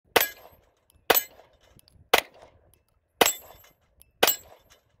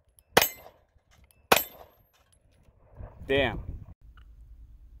Damn.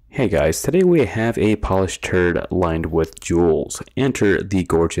 Hey guys, today we have a polished turd lined with jewels. Enter the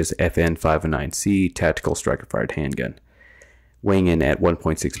gorgeous FN509C Tactical Striker-Fired Handgun. Weighing in at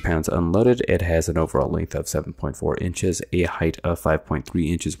 1.6 pounds unloaded, it has an overall length of 7.4 inches, a height of 5.3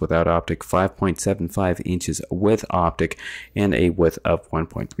 inches without optic, 5.75 inches with optic, and a width of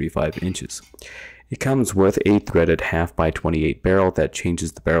 1.35 inches. It comes with a threaded half by 28 barrel that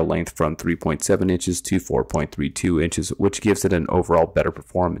changes the barrel length from 3.7 inches to 4.32 inches, which gives it an overall better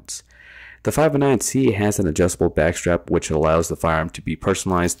performance. The 509C has an adjustable backstrap which allows the firearm to be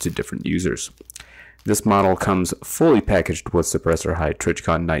personalized to different users. This model comes fully packaged with suppressor hide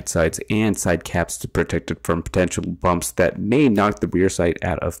Trijicon night sights and side caps to protect it from potential bumps that may knock the rear sight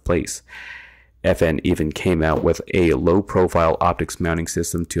out of place. FN even came out with a low-profile optics mounting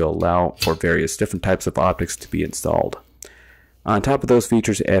system to allow for various different types of optics to be installed. On top of those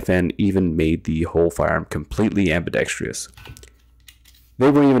features, FN even made the whole firearm completely ambidextrous.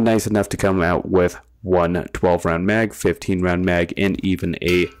 They were even nice enough to come out with one 12-round mag, 15-round mag, and even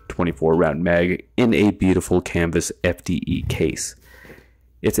a 24-round mag in a beautiful canvas FDE case.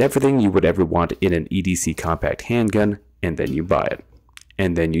 It's everything you would ever want in an EDC compact handgun, and then you buy it,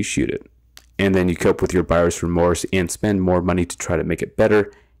 and then you shoot it. And then you cope with your buyer's remorse and spend more money to try to make it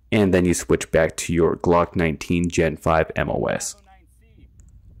better, and then you switch back to your Glock 19 Gen 5 MOS.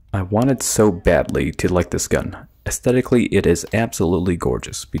 I wanted so badly to like this gun. Aesthetically, it is absolutely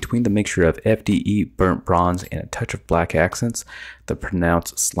gorgeous. Between the mixture of FDE, burnt bronze, and a touch of black accents, the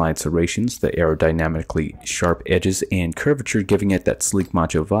pronounced slide serrations, the aerodynamically sharp edges, and curvature giving it that sleek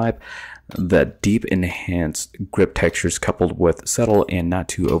macho vibe, the deep enhanced grip textures coupled with subtle and not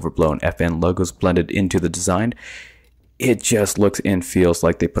too overblown FN logos blended into the design, it just looks and feels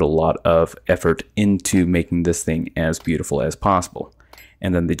like they put a lot of effort into making this thing as beautiful as possible.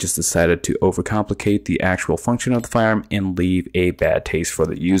 And then they just decided to overcomplicate the actual function of the firearm and leave a bad taste for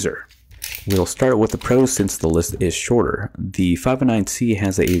the user. We'll start with the pros since the list is shorter. The 509C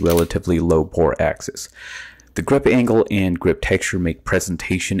has a relatively low bore axis. The grip angle and grip texture make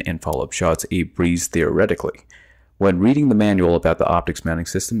presentation and follow-up shots a breeze theoretically. When reading the manual about the optics mounting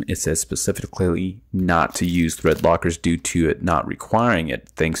system, it says specifically not to use thread lockers due to it not requiring it,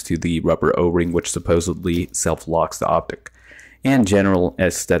 thanks to the rubber O-ring which supposedly self-locks the optic, and general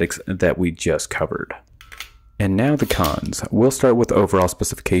aesthetics that we just covered. And now the cons. We'll start with overall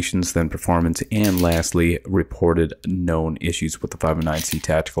specifications, then performance, and lastly, reported known issues with the 509C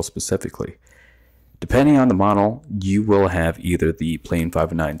Tactical specifically. Depending on the model, you will have either the plain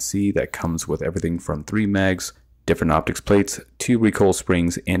 509C that comes with everything from 3 mags, different optics plates, 2 recoil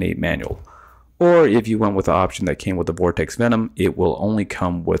springs, and a manual. Or if you went with the option that came with the Vortex Venom, it will only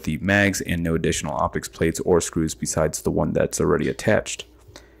come with the mags and no additional optics plates or screws besides the one that's already attached.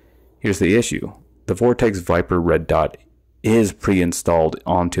 Here's the issue. The Vortex Viper Red Dot is pre-installed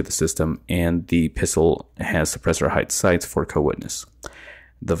onto the system, and the pistol has suppressor height sights for co-witness.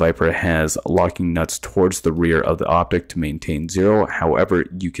 The Viper has locking nuts towards the rear of the optic to maintain zero, however,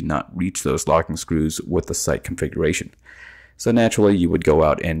 you cannot reach those locking screws with the sight configuration. So naturally, you would go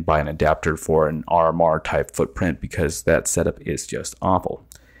out and buy an adapter for an RMR type footprint because that setup is just awful.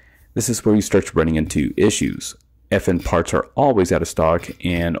 This is where you start running into issues. FN parts are always out of stock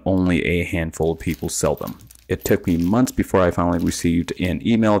and only a handful of people sell them. It took me months before I finally received an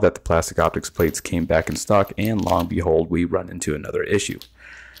email that the plastic optics plates came back in stock, and lo and behold, we run into another issue.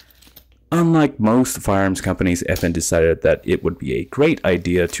 Unlike most firearms companies, FN decided that it would be a great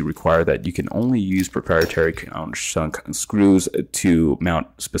idea to require that you can only use proprietary countersunk screws to mount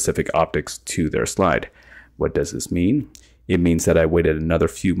specific optics to their slide. What does this mean? It means that I waited another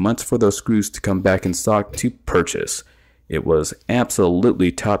few months for those screws to come back in stock to purchase. It was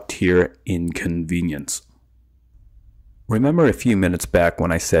absolutely top tier inconvenience. Remember a few minutes back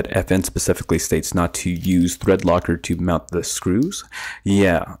when I said FN specifically states not to use thread locker to mount the screws?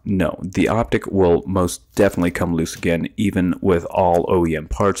 Yeah, no, the optic will most definitely come loose again, even with all OEM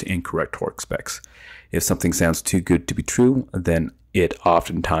parts and correct torque specs. If something sounds too good to be true, then it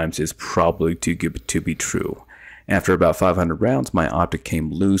oftentimes is probably too good to be true. After about 500 rounds, my optic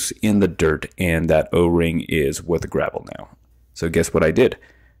came loose in the dirt, and that O-ring is with the gravel now. So guess what I did?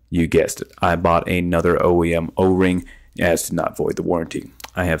 You guessed it, I bought another OEM O-ring as to not void the warranty.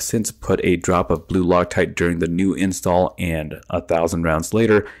 I have since put a drop of blue Loctite during the new install, and 1,000 rounds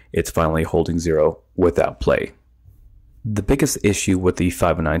later, it's finally holding zero without play. The biggest issue with the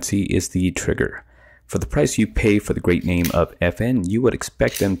 509C is the trigger. For the price you pay for the great name of FN, you would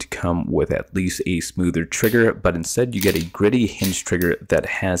expect them to come with at least a smoother trigger, but instead you get a gritty hinge trigger that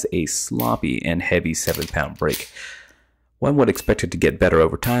has a sloppy and heavy 7-pound brake. One would expect it to get better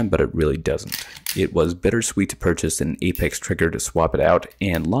over time, but it really doesn't. It was bittersweet to purchase an Apex trigger to swap it out,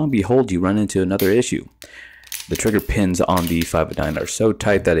 and lo and behold, you run into another issue. The trigger pins on the 509 are so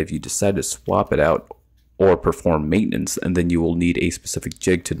tight that if you decide to swap it out or perform maintenance, and then you will need a specific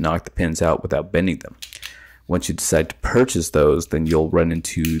jig to knock the pins out without bending them. Once you decide to purchase those, then you'll run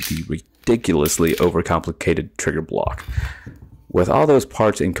into the ridiculously overcomplicated trigger block. With all those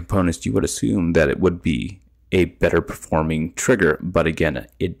parts and components, you would assume that it would be a better performing trigger, but again,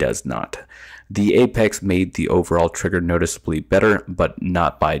 it does not. The Apex made the overall trigger noticeably better, but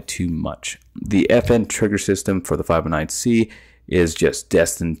not by too much. The FN trigger system for the 509C is just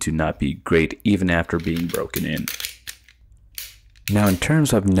destined to not be great even after being broken in. Now, in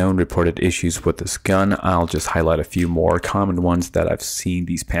terms of known reported issues with this gun, I'll just highlight a few more common ones that I've seen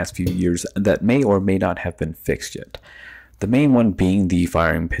these past few years that may or may not have been fixed yet. The main one being the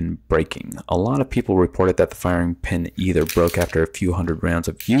firing pin breaking. A lot of people reported that the firing pin either broke after a few hundred rounds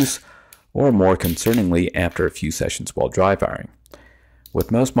of use, or more concerningly, after a few sessions while dry firing. With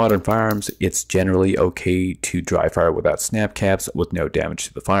most modern firearms, it's generally okay to dry fire without snap caps with no damage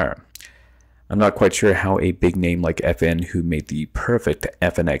to the firearm. I'm not quite sure how a big name like FN, who made the perfect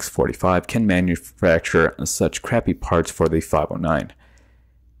FNX45, can manufacture such crappy parts for the 509.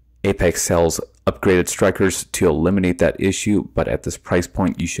 Apex sells upgraded strikers to eliminate that issue, but at this price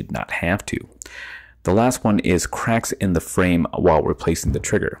point you should not have to. The last one is cracks in the frame while replacing the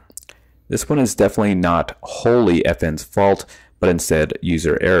trigger. This one is definitely not wholly FN's fault, but instead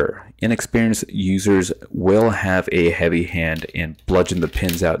user error. Inexperienced users will have a heavy hand and bludgeon the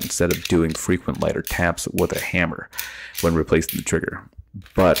pins out instead of doing frequent lighter taps with a hammer when replacing the trigger.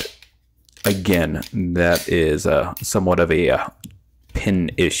 But again, that is somewhat of a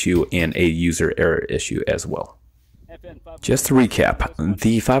pin issue and a user error issue as well. Just to recap,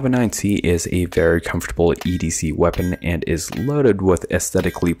 the 509C is a very comfortable EDC weapon and is loaded with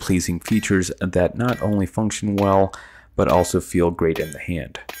aesthetically pleasing features that not only function well, but also feel great in the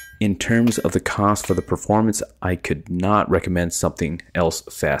hand. In terms of the cost for the performance, I could not recommend something else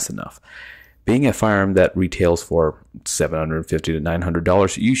fast enough. Being a firearm that retails for $750 to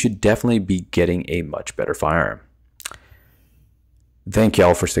 $900, you should definitely be getting a much better firearm. Thank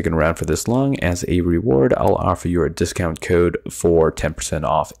y'all for sticking around for this long. As a reward, I'll offer you a discount code for 10%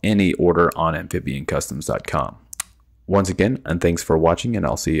 off any order on amphibiancustoms.com. Once again, and thanks for watching, and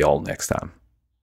I'll see y'all next time.